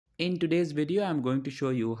In today's video, I'm going to show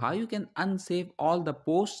you how you can unsave all the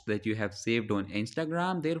posts that you have saved on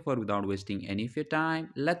Instagram. Therefore, without wasting any of your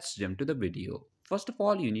time, let's jump to the video. First of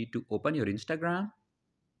all, you need to open your Instagram,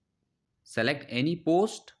 select any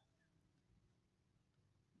post,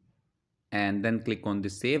 and then click on the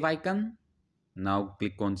save icon. Now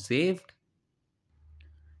click on saved.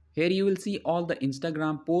 Here you will see all the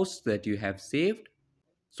Instagram posts that you have saved.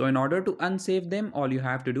 So in order to unsave them, all you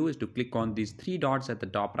have to do is to click on these three dots at the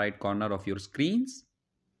top right corner of your screens.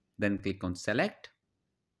 Then click on select.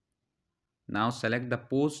 Now select the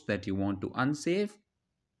post that you want to unsave.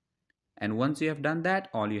 And once you have done that,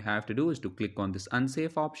 all you have to do is to click on this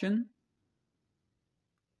unsave option.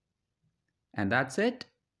 And that's it.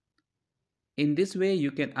 In this way,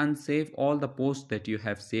 you can unsave all the posts that you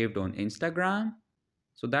have saved on Instagram.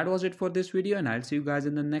 So that was it for this video, and I'll see you guys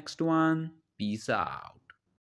in the next one. Peace out.